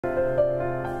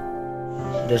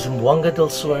the Zamboanga del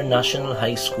Sur National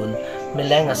High School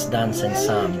Melengas Dance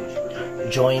Ensemble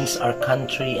joins our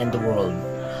country and the world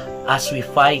as we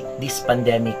fight this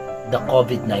pandemic, the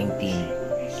COVID-19.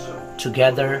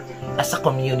 Together, as a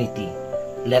community,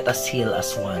 let us heal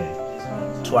as one.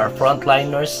 To our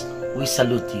frontliners, we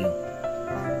salute you.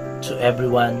 To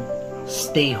everyone,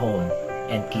 stay home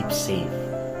and keep safe.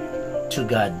 To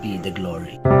God be the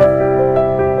glory.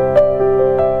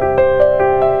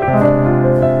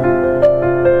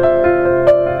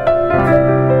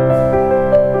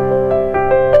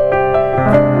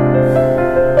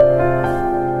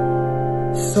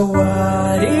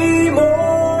 Sawari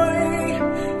mo'y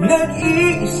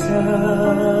nag-iisa,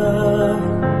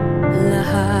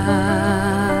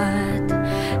 lahat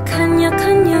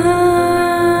kanya-kanya,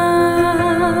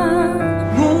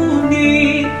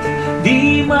 ngunit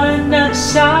di man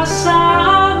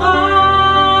nagsasama.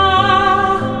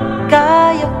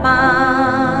 kaya pa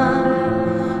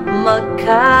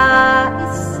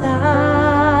magkaisa.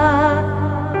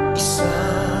 Isa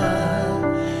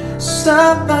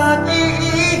sa pag-iingat,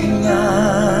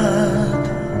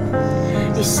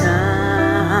 Isa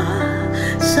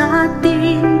sa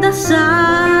ating dasal,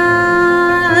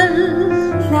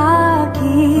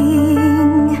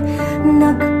 laging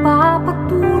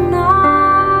nagpapatunay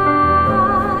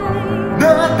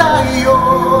na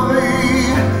tayo'y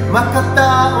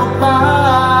makatao pa.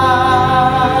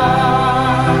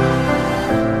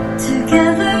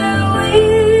 Together we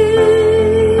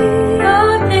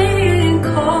are being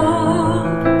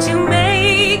called to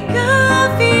make a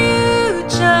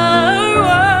future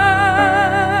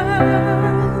world.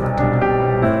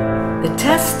 The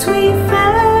test we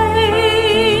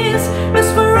face is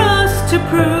for us to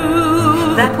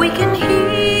prove that we can heal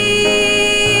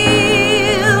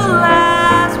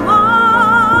as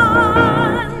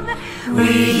one. We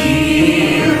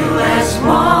heal as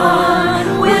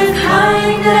one with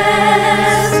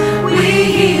kindness. We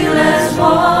heal as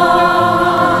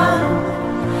one.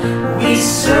 We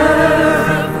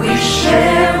serve, we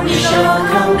share, we show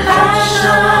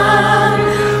compassion.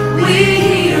 We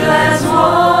heal as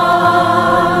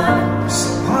one.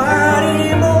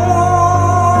 Sawari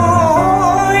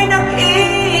mo'y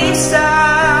nag-iisa,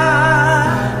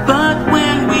 but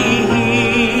when we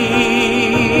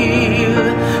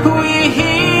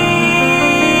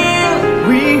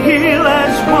heal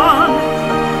as one.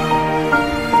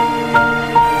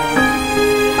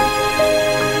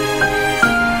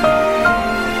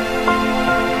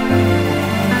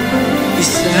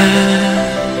 Isa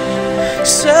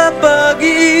sa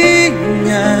pag-iingat,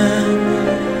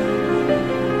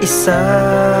 isa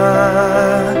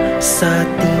sa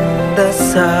ating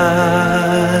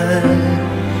dasal,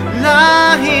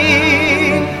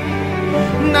 lahing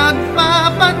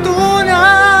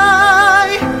nagpapatunay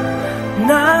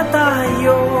na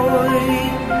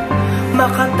tayo'y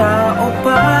makatao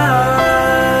pa.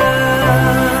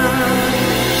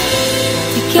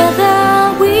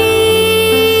 Together we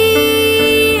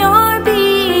are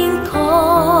being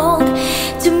called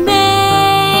to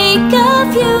make a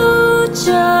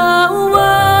future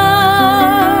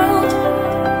world.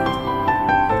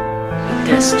 The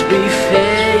test we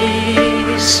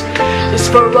face is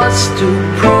for us to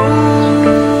prove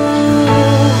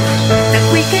That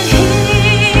we can heal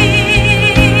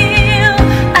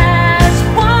as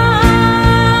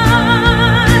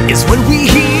one. is when we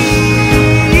heal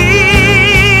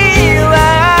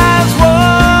as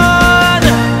one.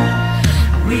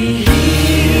 We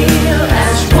heal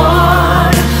as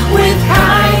one with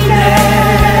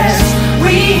kindness.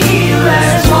 We heal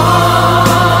as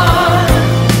one.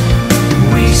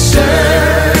 We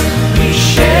serve, we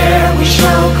share, we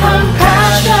show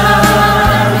compassion.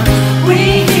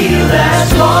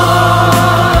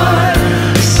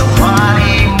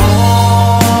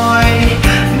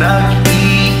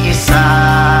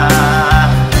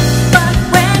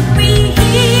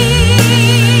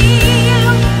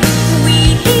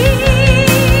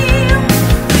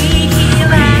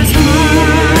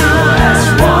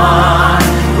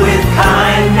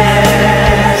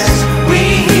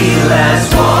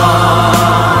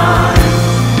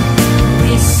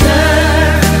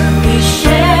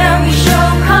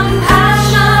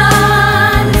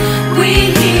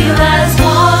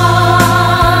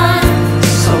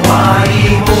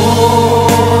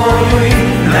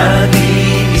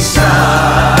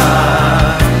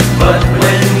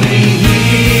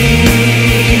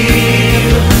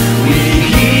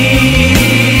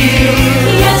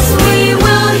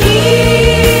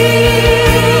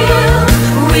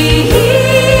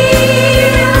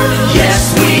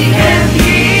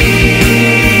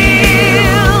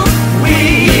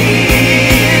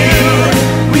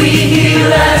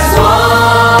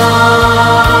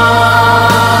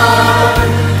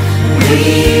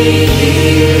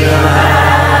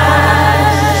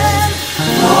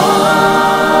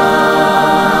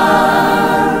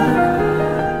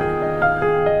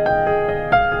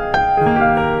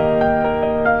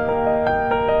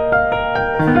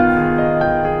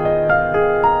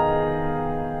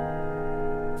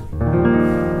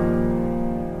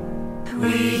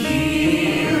 we